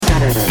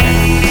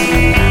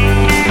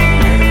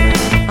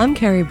I'm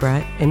Carrie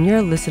Brett, and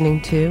you're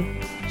listening to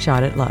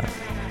Shot at Love.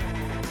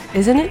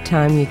 Isn't it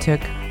time you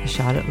took a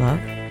shot at love?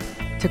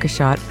 Took a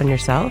shot on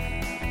yourself?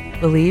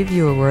 Believe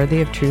you are worthy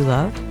of true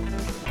love?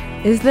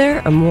 Is there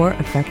a more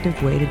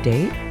effective way to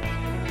date?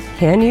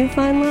 Can you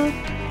find love?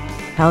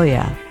 Hell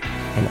yeah,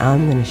 and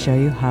I'm going to show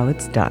you how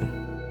it's done.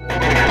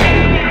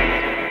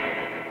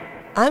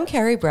 I'm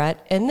Carrie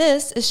Brett, and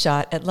this is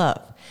Shot at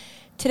Love.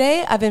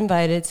 Today, I've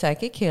invited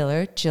psychic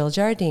healer Jill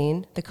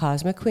Jardine, the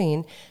Cosmic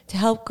Queen, to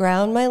help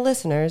ground my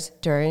listeners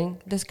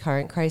during this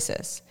current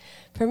crisis.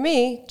 For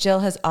me, Jill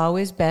has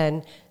always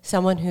been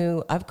someone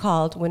who I've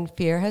called when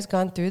fear has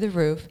gone through the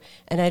roof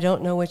and I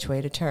don't know which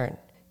way to turn.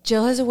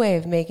 Jill has a way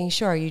of making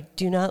sure you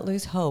do not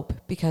lose hope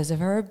because of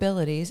her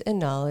abilities and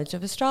knowledge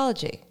of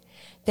astrology.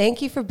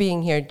 Thank you for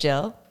being here,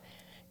 Jill.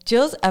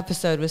 Jill's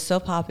episode was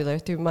so popular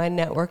through my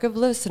network of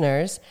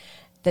listeners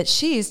that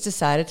she's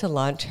decided to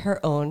launch her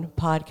own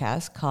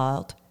podcast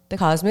called The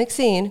Cosmic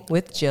Scene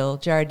with Jill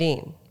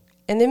Jardine.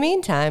 In the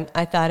meantime,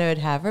 I thought I would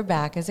have her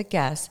back as a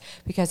guest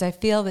because I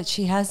feel that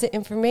she has the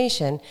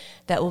information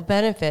that will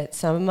benefit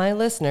some of my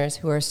listeners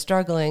who are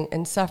struggling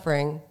and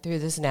suffering through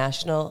this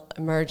national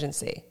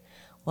emergency.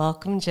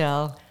 Welcome,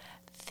 Jill.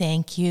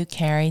 Thank you,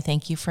 Carrie.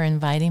 Thank you for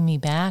inviting me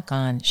back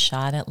on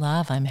Shot at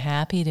Love. I'm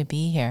happy to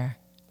be here.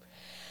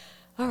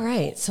 All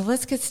right, so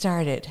let's get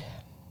started.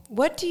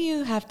 What do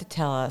you have to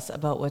tell us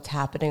about what's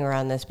happening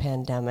around this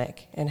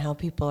pandemic and how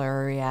people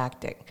are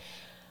reacting?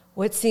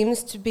 What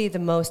seems to be the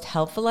most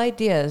helpful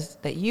ideas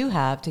that you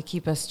have to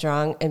keep us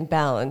strong and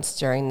balanced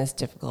during this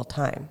difficult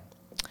time?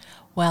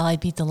 Well, I'd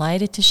be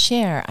delighted to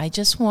share. I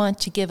just want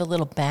to give a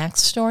little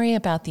backstory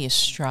about the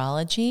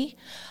astrology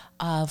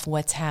of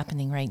what's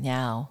happening right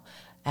now.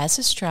 As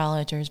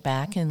astrologers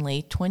back in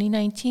late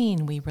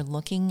 2019, we were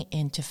looking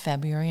into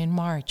February and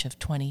March of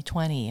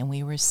 2020, and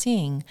we were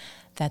seeing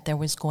that there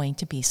was going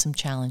to be some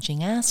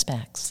challenging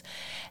aspects.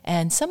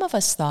 And some of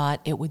us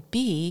thought it would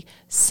be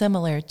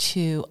similar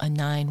to a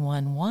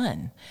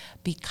 911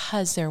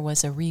 because there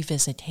was a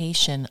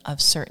revisitation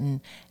of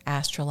certain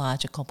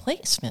astrological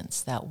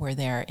placements that were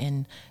there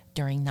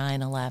during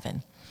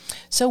 9/11.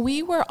 So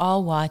we were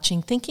all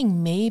watching,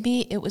 thinking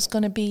maybe it was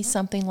going to be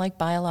something like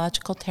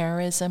biological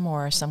terrorism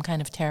or some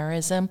kind of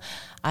terrorism.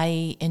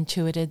 I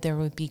intuited there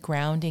would be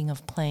grounding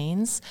of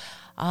planes.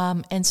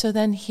 And so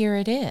then here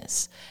it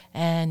is.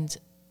 And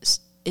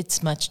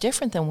it's much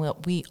different than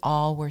what we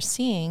all were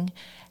seeing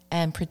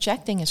and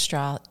projecting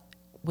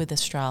with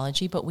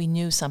astrology, but we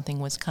knew something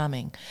was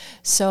coming.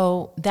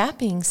 So that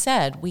being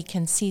said, we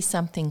can see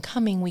something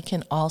coming. We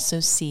can also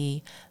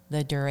see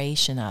the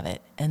duration of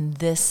it. And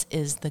this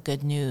is the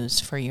good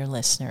news for your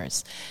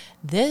listeners.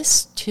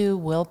 This too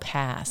will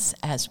pass,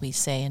 as we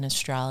say in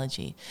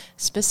astrology,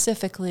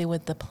 specifically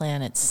with the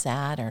planet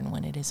Saturn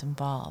when it is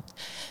involved.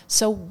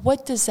 So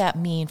what does that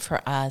mean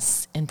for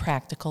us in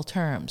practical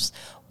terms?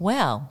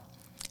 Well,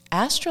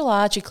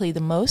 astrologically, the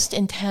most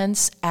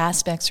intense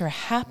aspects are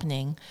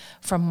happening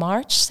from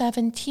March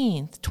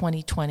 17th,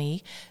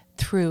 2020,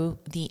 through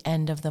the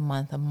end of the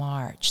month of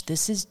March.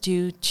 This is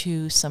due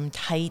to some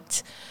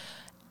tight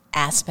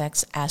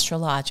aspects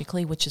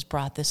astrologically, which has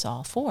brought this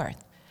all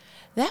forth.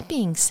 That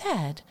being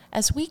said,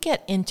 as we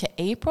get into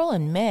April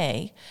and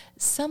May,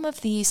 some of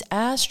these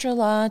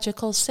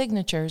astrological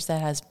signatures that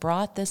has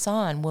brought this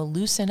on will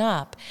loosen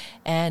up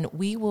and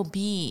we will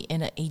be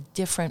in a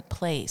different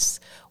place.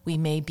 We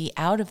may be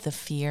out of the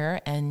fear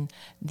and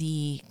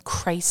the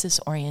crisis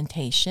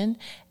orientation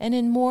and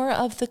in more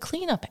of the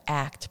cleanup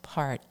act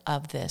part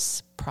of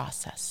this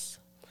process.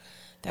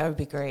 That would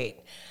be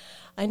great.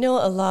 I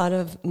know a lot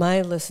of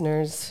my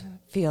listeners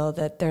feel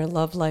that their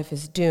love life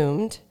is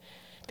doomed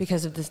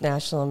because of this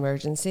national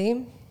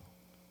emergency,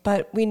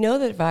 but we know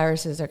that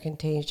viruses are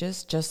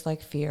contagious just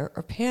like fear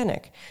or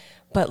panic,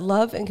 but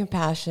love and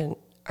compassion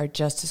are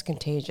just as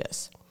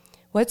contagious.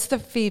 What's the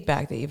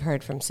feedback that you've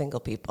heard from single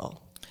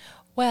people?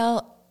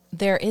 Well,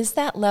 there is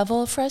that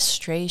level of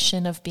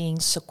frustration of being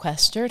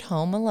sequestered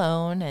home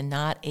alone and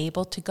not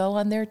able to go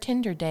on their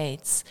Tinder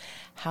dates.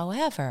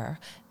 However,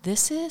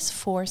 this is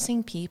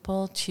forcing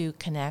people to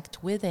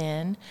connect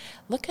within,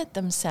 look at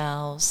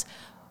themselves,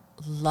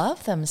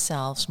 love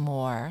themselves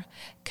more,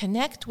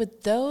 connect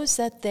with those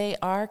that they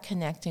are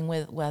connecting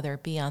with, whether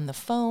it be on the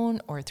phone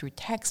or through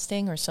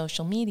texting or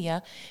social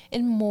media,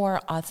 in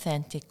more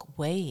authentic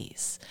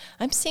ways.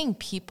 I'm seeing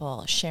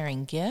people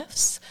sharing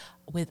gifts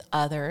with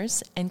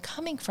others and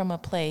coming from a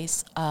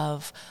place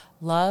of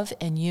love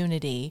and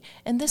unity,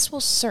 and this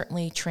will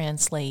certainly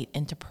translate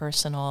into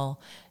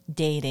personal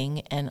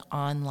dating and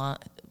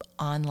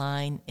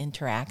online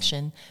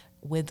interaction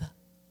with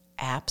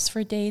apps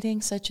for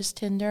dating, such as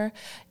Tinder.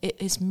 It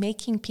is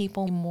making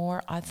people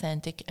more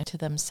authentic to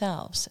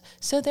themselves.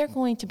 So they're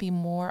going to be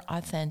more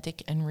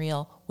authentic and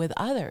real with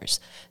others.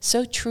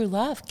 So true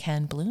love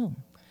can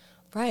bloom.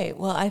 Right.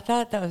 Well, I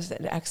thought that was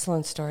an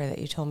excellent story that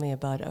you told me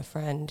about a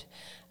friend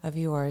of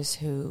yours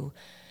who,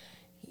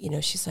 you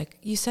know, she's like,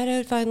 you said I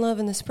would find love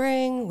in the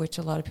spring, which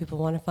a lot of people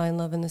want to find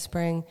love in the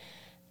spring,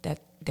 that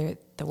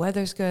the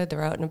weather's good,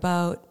 they're out and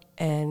about,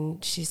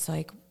 And she's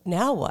like,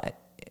 now what?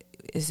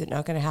 Is it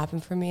not going to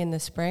happen for me in the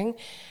spring?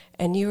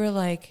 And you were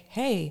like,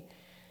 hey,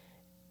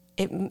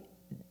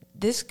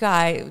 this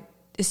guy,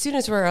 as soon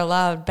as we're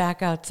allowed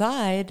back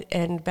outside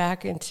and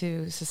back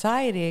into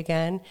society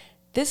again,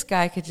 this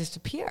guy could just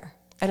appear.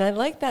 And I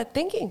like that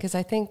thinking, because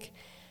I think,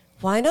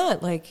 why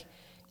not? Like,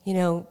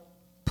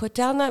 put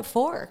down that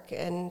fork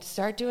and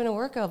start doing a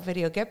workout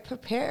video. Get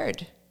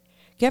prepared.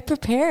 Get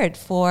prepared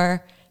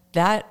for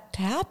that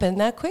to happen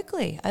that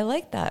quickly. I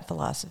like that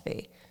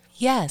philosophy.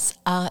 Yes.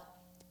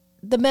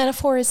 The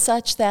metaphor is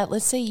such that,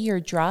 let's say you're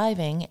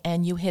driving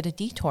and you hit a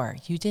detour.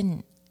 You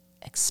didn't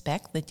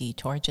expect the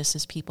detour, just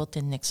as people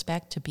didn't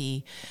expect to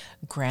be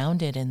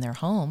grounded in their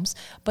homes.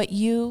 But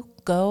you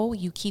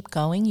keep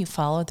going, you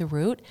follow the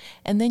route,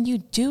 and then you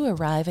do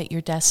arrive at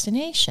your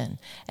destination.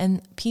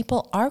 And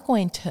people are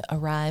going to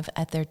arrive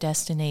at their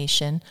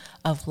destination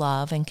of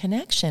love and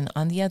connection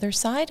on the other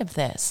side of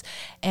this.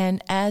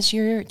 And as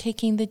you're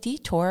taking the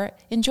detour,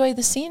 enjoy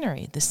the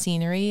scenery. The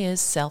scenery is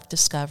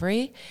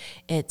self-discovery.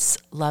 It's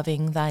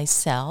loving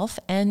thyself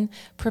and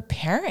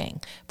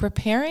preparing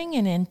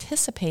and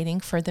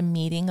anticipating for the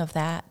meeting of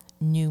that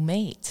new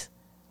mate.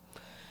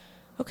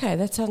 Okay,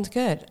 that sounds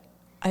good.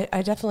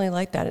 I definitely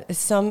like that. It's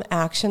some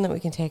action that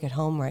we can take at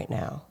home right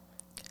now.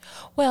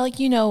 Well,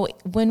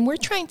 when we're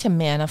trying to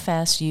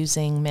manifest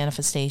using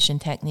manifestation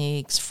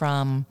techniques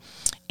from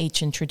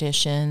ancient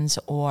traditions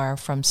or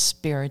from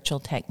spiritual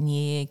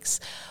techniques,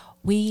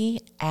 we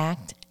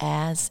act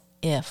as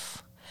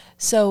if.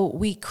 So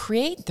we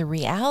create the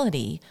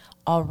reality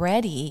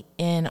already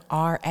in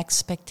our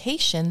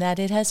expectation that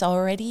it has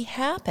already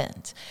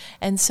happened.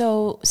 And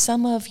so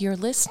some of your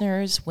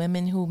listeners,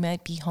 women who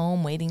might be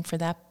home waiting for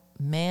that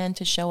man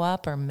to show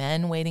up, or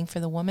men waiting for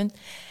the woman,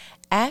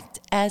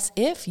 act as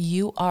if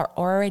you are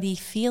already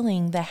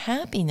feeling the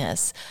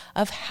happiness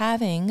of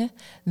having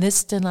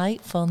this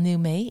delightful new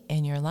mate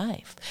in your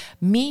life.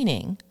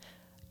 Meaning,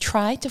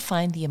 try to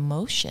find the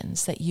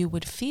emotions that you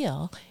would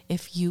feel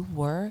if you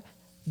were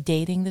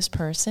dating this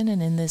person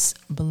and in this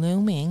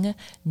blooming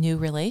new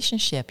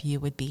relationship.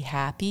 You would be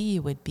happy,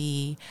 you would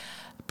be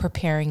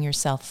preparing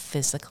yourself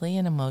physically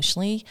and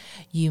emotionally.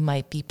 You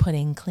might be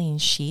putting clean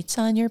sheets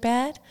on your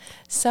bed.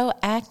 So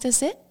act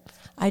as it.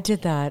 I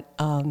did that.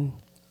 I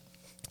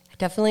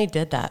definitely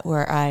did that,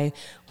 where I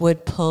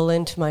would pull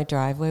into my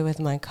driveway with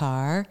my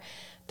car.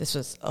 This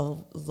was a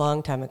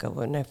long time ago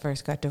when I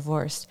first got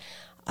divorced.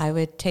 I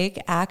would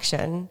take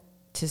action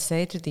to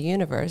say to the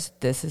universe,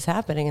 this is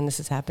happening and this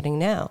is happening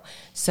now.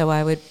 So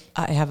I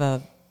have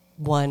a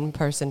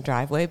one-person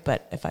driveway,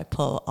 but if I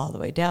pull all the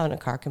way down, a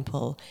car can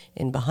pull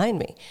in behind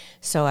me.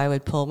 So I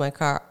would pull my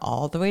car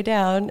all the way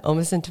down,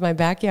 almost into my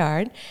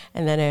backyard,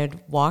 and then I'd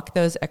walk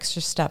those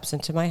extra steps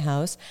into my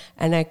house,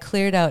 and I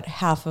cleared out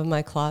half of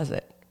my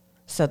closet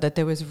so that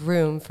there was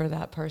room for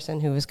that person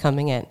who was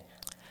coming in.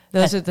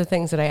 Those are the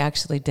things that I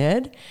actually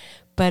did,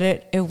 but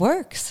it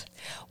works.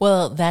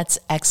 Well, that's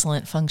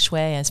excellent feng shui,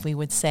 as we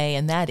would say,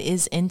 and that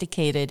is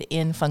indicated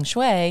in feng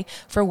shui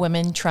for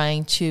women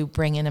trying to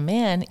bring in a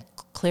man.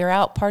 Clear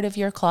out part of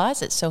your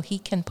closet so he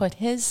can put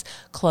his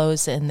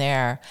clothes in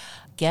there.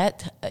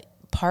 Get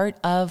part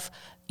of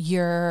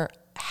your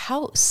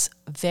house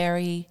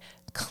very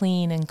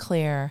clean and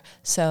clear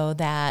so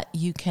that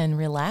you can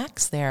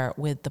relax there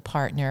with the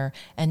partner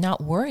and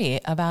not worry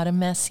about a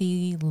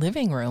messy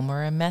living room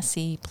or a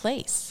messy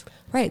place.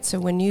 Right. So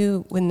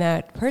when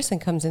that person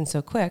comes in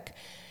so quick,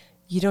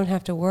 you don't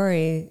have to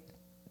worry.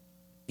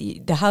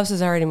 The house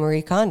is already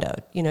Marie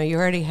Kondo'd. You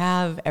already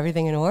have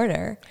everything in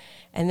order.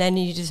 And then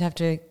you just have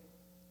to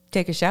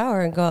take a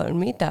shower and go out and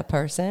meet that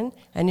person,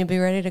 and you'll be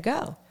ready to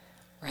go.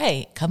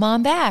 Right. Come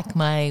on back.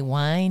 My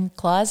wine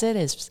closet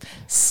is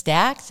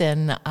stacked,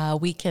 and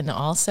we can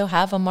also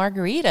have a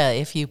margarita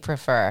if you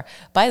prefer.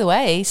 By the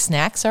way,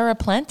 snacks are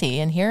aplenty,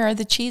 and here are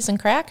the cheese and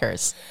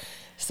crackers.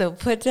 So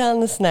put down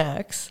the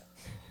snacks.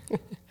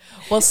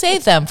 Well,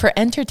 save them for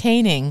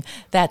entertaining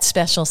that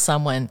special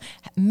someone.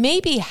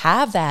 Maybe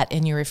have that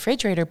in your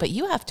refrigerator, but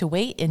you have to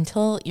wait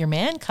until your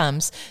man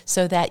comes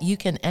so that you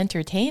can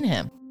entertain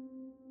him.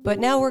 But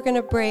now we're going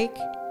to break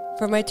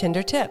for my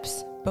Tinder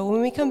tips. But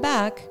when we come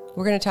back,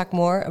 we're going to talk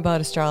more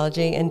about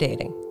astrology and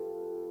dating.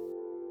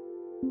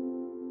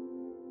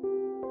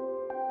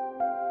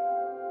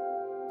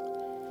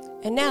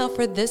 And now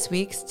for this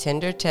week's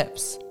Tinder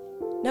tips.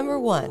 Number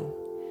 1,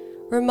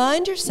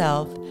 remind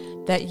yourself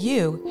that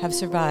you have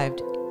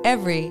survived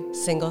every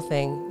single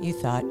thing you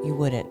thought you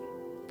wouldn't.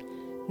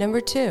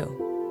 Number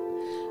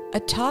 2, a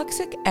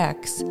toxic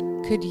ex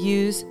could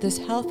use this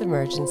health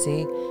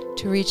emergency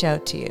to reach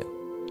out to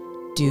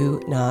you. Do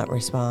not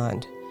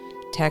respond.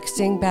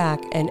 Texting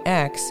back an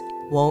ex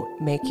won't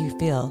make you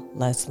feel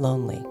less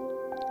lonely.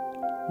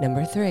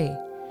 Number 3,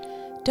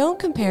 don't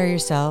compare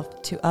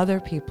yourself to other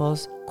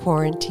people's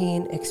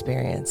quarantine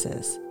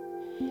experiences.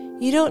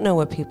 You don't know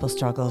what people's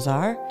struggles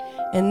are,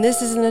 and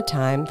this isn't a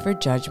time for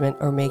judgment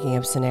or making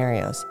up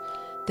scenarios.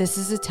 This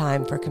is a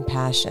time for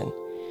compassion.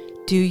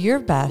 Do your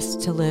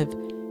best to live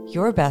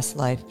your best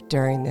life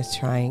during this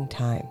trying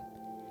time.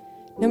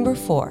 Number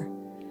 4,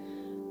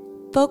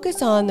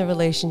 Focus on the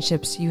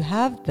relationships you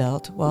have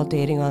built while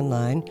dating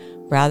online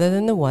rather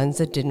than the ones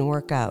that didn't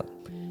work out.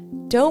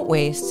 Don't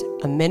waste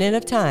a minute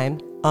of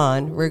time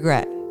on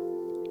regret.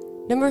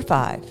 Number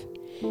 5,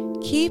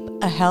 keep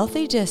a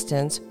healthy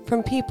distance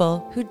from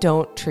people who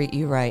don't treat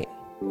you right.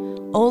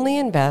 Only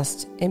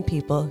invest in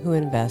people who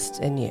invest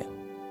in you.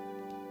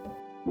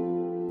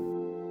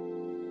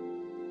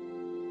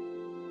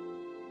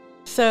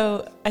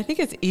 So I think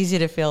it's easy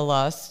to feel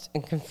lost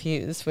and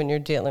confused when you're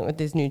dealing with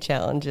these new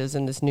challenges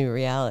and this new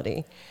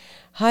reality.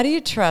 How do you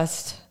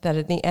trust that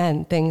in the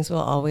end, things will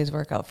always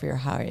work out for your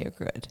higher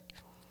good?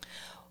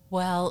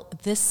 Well,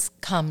 this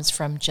comes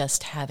from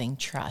just having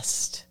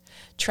trust.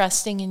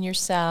 Trusting in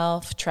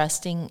yourself,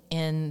 trusting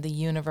in the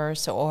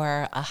universe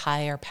or a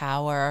higher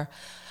power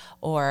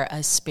or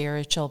a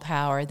spiritual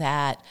power,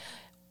 that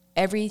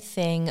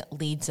everything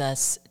leads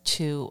us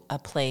to a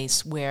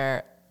place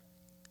where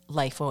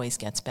life always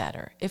gets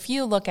better. If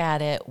you look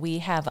at it, we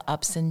have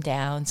ups and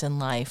downs in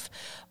life,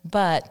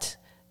 but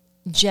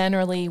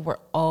generally we're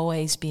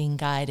always being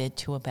guided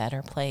to a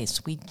better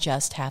place. We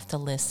just have to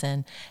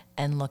listen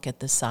and look at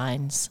the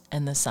signs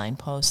and the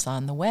signposts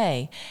on the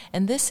way.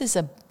 And this is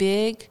a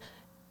big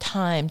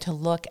time to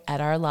look at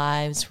our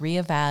lives,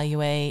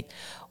 reevaluate.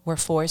 We're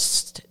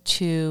forced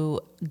to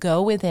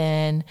go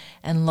within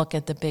and look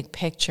at the big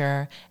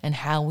picture and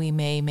how we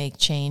may make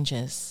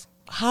changes.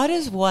 How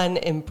does one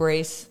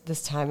embrace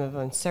this time of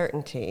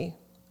uncertainty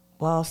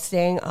while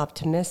staying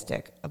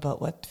optimistic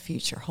about what the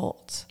future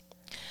holds?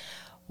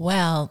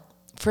 Well,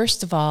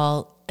 first of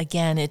all,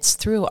 again, it's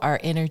through our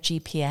inner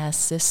GPS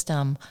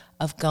system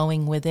of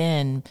going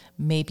within,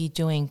 maybe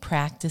doing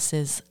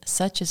practices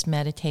such as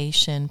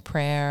meditation,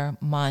 prayer,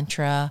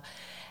 mantra,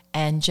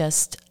 and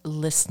just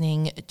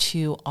listening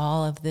to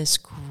all of this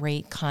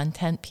great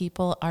content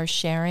people are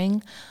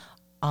sharing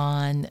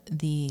on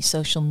the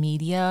social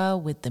media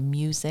with the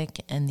music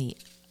and the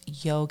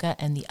yoga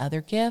and the other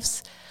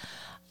gifts,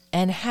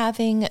 and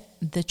having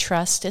the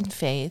trust and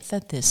faith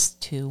that this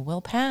too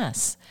will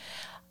pass.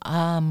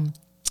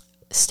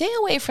 Stay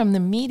away from the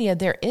media.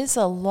 There is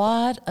a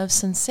lot of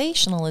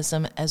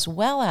sensationalism as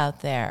well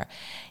out there.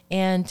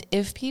 And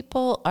if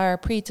people are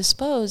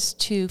predisposed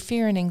to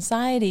fear and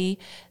anxiety,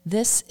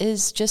 this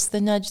is just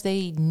the nudge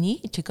they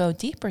need to go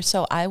deeper.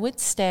 So I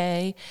would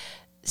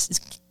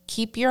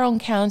keep your own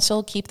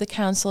counsel, keep the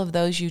counsel of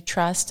those you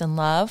trust and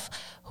love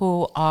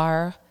who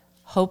are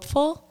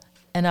hopeful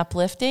and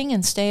uplifting,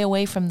 and stay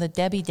away from the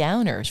Debbie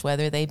Downers,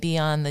 whether they be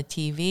on the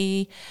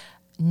TV,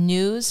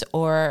 news,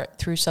 or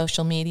through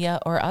social media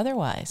or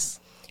otherwise.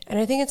 And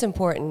I think it's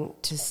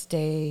important to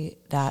stay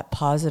that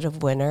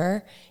positive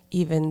winner,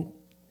 even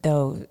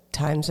though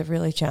times are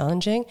really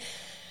challenging.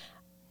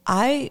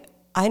 I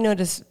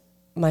notice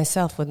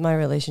myself with my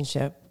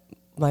relationship,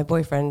 my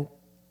boyfriend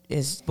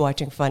is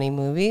watching funny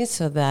movies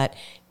so that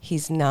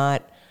he's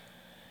not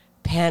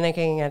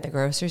panicking at the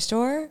grocery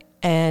store.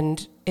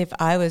 And if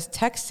I was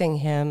texting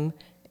him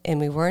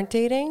and we weren't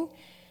dating,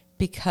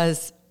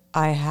 because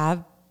I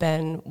have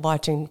been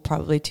watching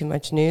probably too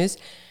much news,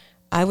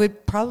 I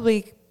would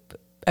probably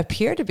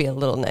appear to be a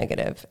little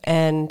negative.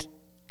 And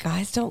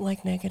guys don't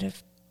like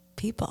negative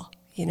people.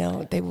 You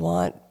know, they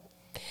want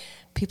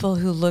people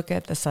who look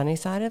at the sunny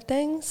side of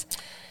things.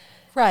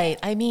 Right.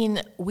 I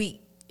mean,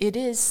 it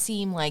is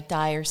seem like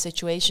dire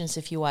situations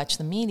if you watch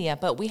the media,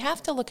 but we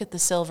have to look at the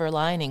silver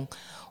lining.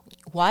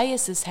 Why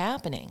is this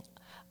happening?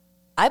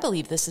 I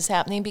believe this is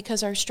happening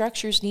because our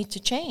structures need to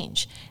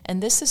change.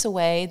 And this is a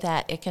way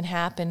that it can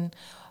happen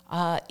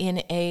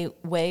in a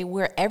way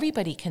where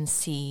everybody can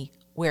see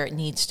where it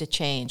needs to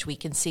change. We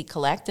can see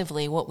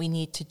collectively what we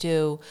need to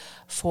do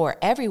for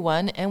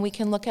everyone, and we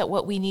can look at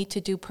what we need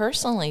to do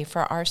personally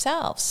for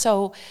ourselves.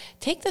 So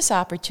take this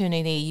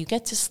opportunity. You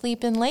get to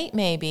sleep in late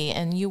maybe,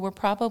 and you were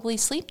probably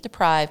sleep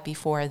deprived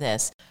before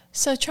this.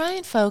 So try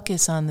and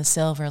focus on the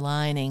silver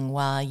lining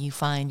while you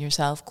find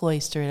yourself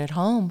cloistered at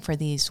home for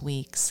these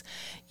weeks.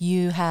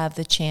 You have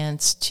the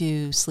chance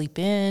to sleep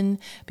in,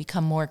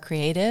 become more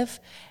creative,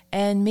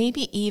 and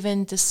maybe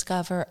even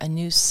discover a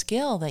new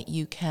skill that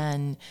you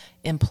can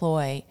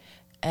employ,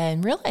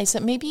 and realize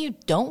that maybe you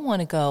don't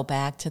want to go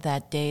back to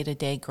that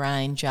day-to-day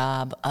grind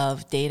job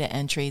of data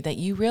entry, that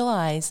you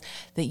realize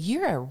that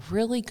you're a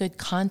really good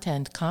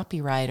content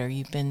copywriter.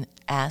 You've been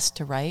asked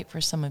to write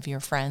for some of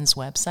your friends'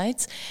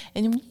 websites,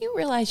 and you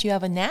realize you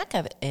have a knack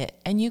of it,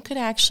 and you could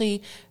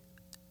actually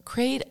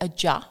create a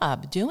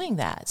job doing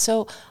that.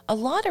 So a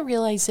lot of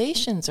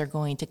realizations are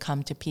going to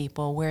come to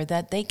people where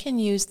that they can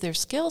use their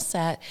skill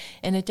set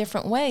in a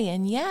different way.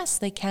 And yes,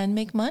 they can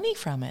make money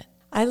from it.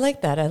 I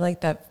like that. I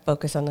like that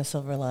focus on the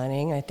silver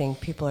lining. I think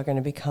people are going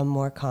to become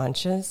more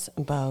conscious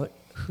about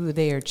who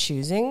they are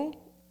choosing.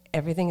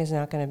 Everything is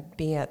not going to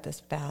be at this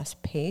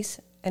fast pace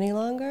any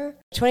longer.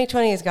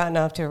 2020 has gotten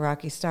off to a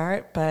rocky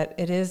start, but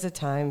it is a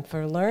time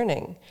for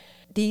learning.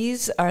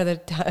 These are the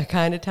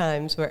kind of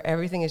times where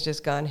everything has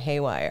just gone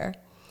haywire.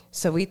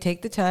 So we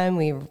take the time,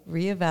 we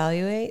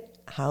reevaluate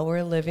how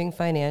we're living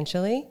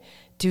financially.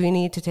 Do we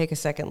need to take a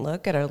second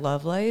look at our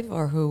love life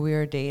or who we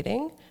are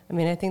dating? I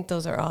mean, I think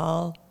those are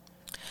all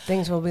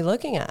things we'll be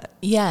looking at.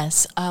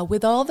 Yes.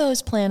 With all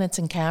those planets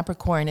in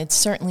Capricorn, it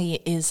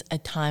certainly is a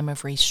time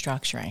of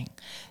restructuring.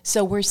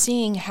 So we're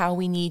seeing how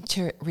we need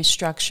to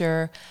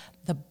restructure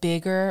the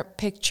bigger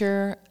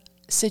picture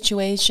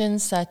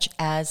situations, such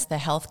as the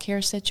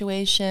healthcare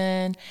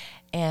situation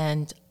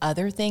and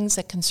other things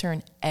that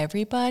concern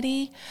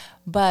everybody.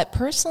 But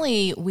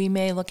personally, we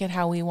may look at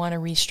how we want to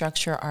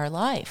restructure our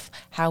life,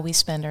 how we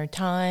spend our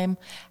time,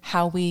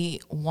 how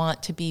we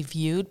want to be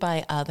viewed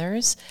by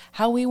others,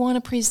 how we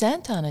want to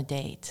present on a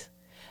date.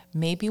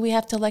 Maybe we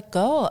have to let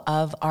go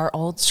of our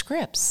old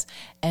scripts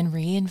and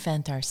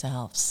reinvent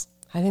ourselves.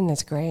 I think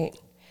that's great.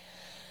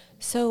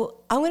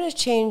 So I'm going to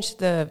change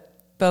the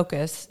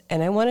focus,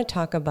 and I want to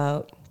talk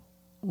about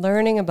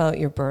learning about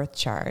your birth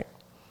chart.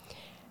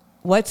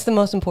 What's the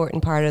most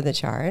important part of the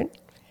chart?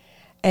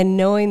 And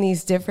knowing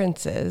these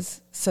differences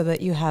so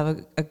that you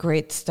have a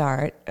great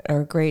start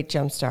or a great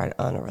jump start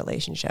on a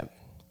relationship.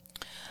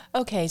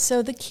 Okay,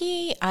 so the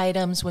key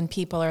items when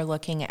people are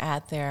looking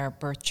at their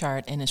birth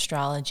chart in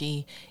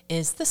astrology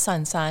is the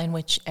sun sign,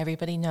 which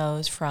everybody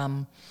knows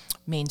from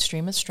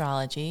mainstream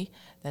astrology.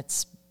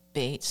 That's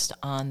based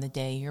on the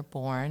day you're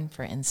born.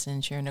 For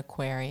instance, you're an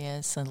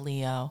Aquarius, a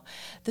Leo.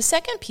 The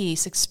second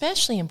piece,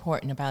 especially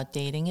important about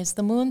dating, is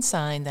the moon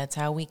sign. That's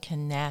how we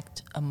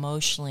connect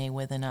emotionally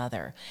with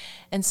another.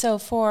 And so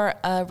for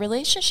a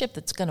relationship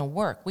that's going to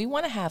work, we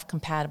want to have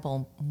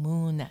compatible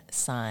moon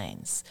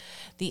signs.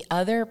 The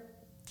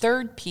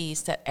third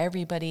piece that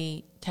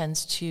everybody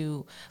tends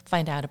to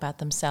find out about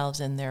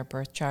themselves in their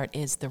birth chart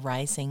is the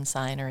rising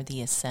sign or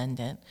the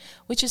ascendant,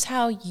 which is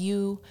how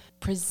you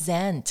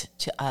present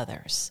to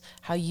others,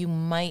 how you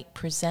might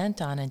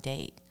present on a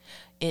date.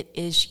 It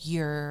is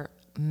your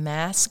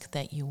mask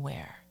that you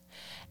wear.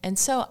 And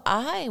so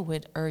I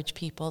would urge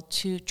people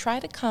to try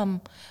to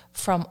come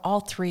from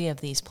all three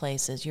of these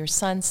places, your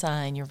sun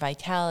sign, your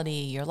vitality,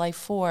 your life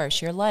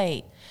force, your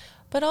light,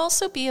 but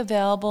also be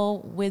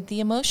available with the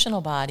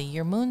emotional body,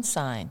 your moon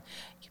sign.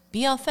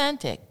 Be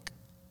authentic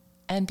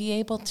and be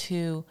able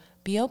to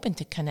be open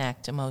to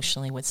connect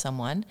emotionally with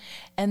someone.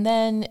 And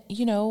then,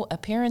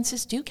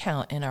 appearances do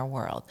count in our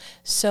world.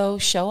 So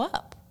show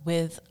up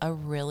with a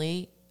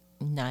really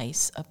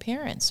nice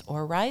appearance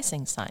or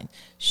rising sign.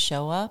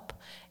 Show up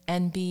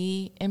and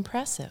be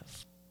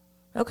impressive.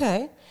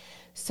 Okay.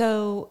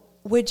 So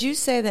would you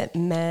say that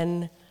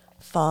men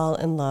fall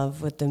in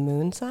love with the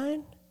moon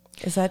sign?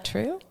 Is that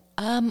true?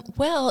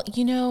 Well,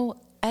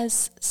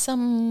 as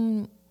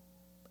some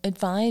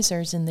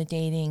advisors in the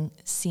dating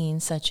scene,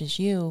 such as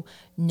you,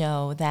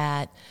 know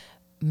that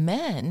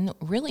men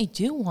really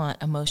do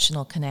want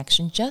emotional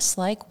connection, just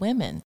like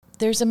women.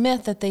 There's a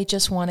myth that they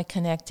just want to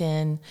connect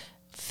in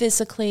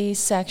physically,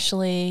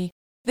 sexually.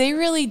 They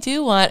really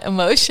do want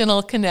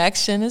emotional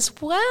connection as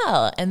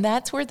well. And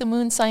that's where the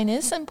moon sign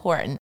is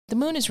important. The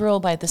moon is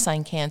ruled by the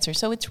sign Cancer,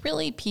 so it's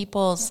really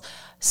people's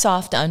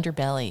soft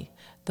underbelly,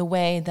 the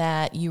way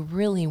that you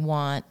really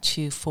want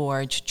to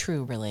forge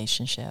true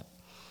relationship.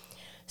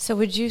 So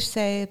would you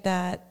say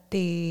that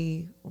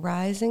the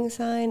rising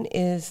sign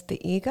is the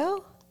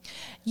ego?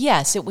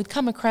 Yes, it would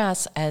come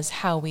across as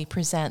how we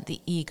present the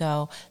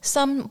ego.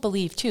 Some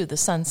believe, too, the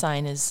sun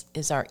sign is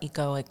our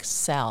egoic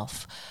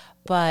self.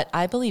 But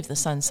I believe the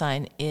sun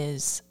sign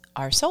is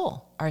our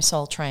soul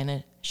trying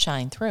to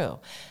shine through.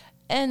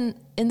 And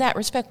in that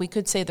respect, we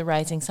could say the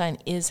rising sign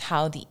is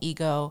how the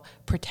ego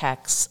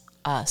protects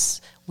us.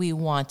 We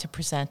want to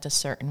present a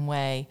certain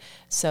way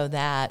so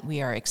that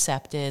we are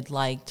accepted,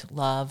 liked,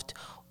 loved,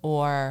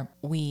 or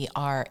we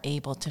are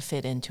able to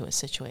fit into a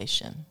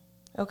situation.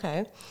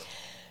 Okay.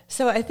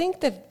 So I think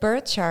the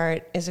birth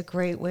chart is a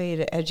great way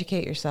to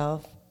educate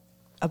yourself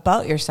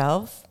about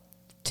yourself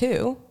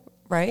too,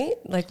 right?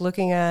 Like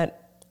looking at...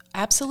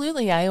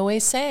 Absolutely. I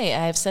always say,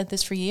 I've said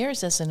this for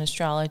years as an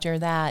astrologer,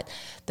 that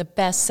the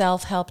best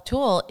self-help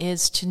tool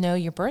is to know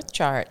your birth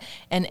chart.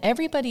 And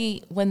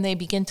everybody, when they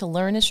begin to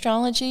learn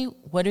astrology,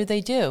 what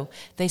do?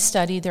 They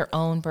study their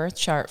own birth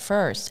chart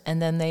first,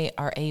 and then they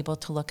are able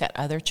to look at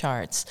other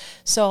charts.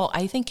 So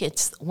I think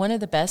it's one of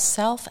the best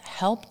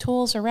self-help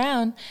tools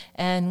around.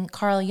 And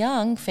Carl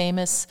Jung,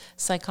 famous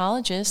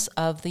psychologist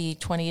of the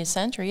 20th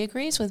century,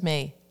 agrees with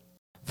me.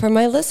 For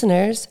my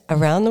listeners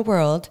around the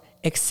world,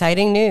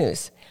 exciting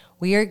news.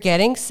 We are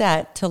getting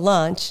set to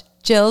launch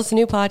Jill's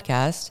new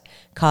podcast,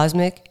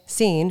 Cosmic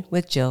Scene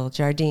with Jill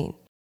Jardine.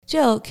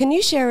 Jill, can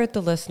you share with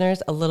the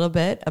listeners a little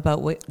bit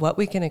about what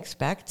we can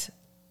expect?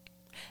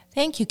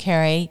 Thank you,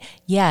 Carrie.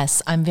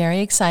 Yes, I'm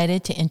very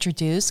excited to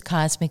introduce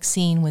Cosmic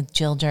Scene with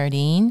Jill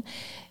Jardine,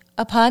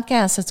 a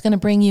podcast that's going to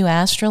bring you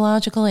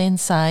astrological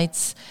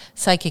insights,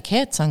 psychic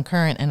hits on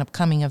current and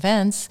upcoming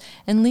events,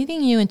 and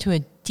leading you into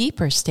a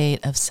deeper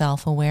state of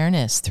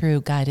self-awareness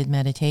through guided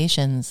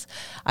meditations.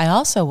 I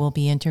also will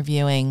be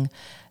interviewing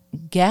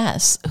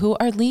guests who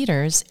are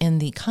leaders in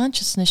the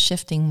consciousness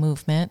shifting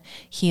movement,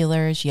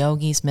 healers,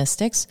 yogis,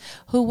 mystics,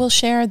 who will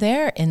share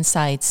their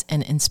insights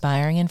and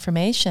inspiring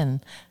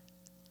information.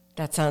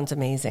 That sounds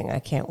amazing. I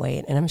can't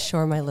wait. And I'm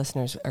sure my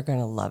listeners are going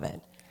to love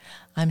it.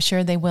 I'm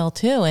sure they will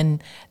too.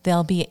 And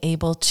they'll be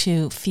able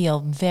to feel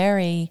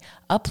very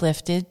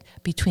uplifted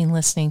between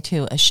listening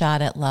to A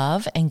Shot at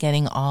Love and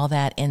getting all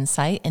that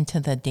insight into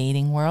the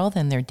dating world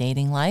and their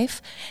dating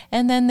life.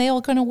 And then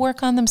they're going to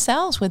work on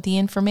themselves with the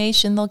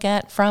information they'll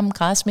get from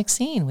Cosmic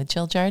Scene with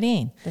Jill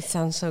Jardine. That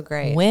sounds so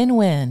great.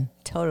 Win-win.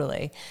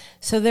 Totally.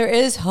 So there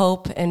is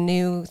hope and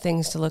new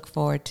things to look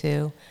forward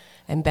to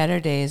and better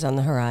days on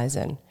the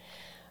horizon.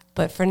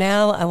 But for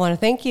now, I want to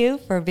thank you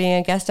for being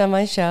a guest on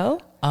my show.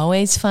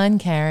 Always fun,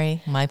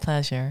 Carrie. My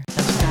pleasure.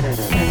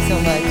 Thanks so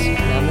much.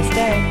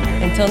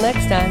 Namaste. Until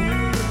next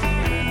time.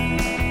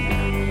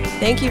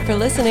 Thank you for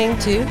listening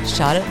to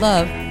Shot at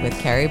Love with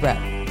Carrie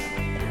Brett.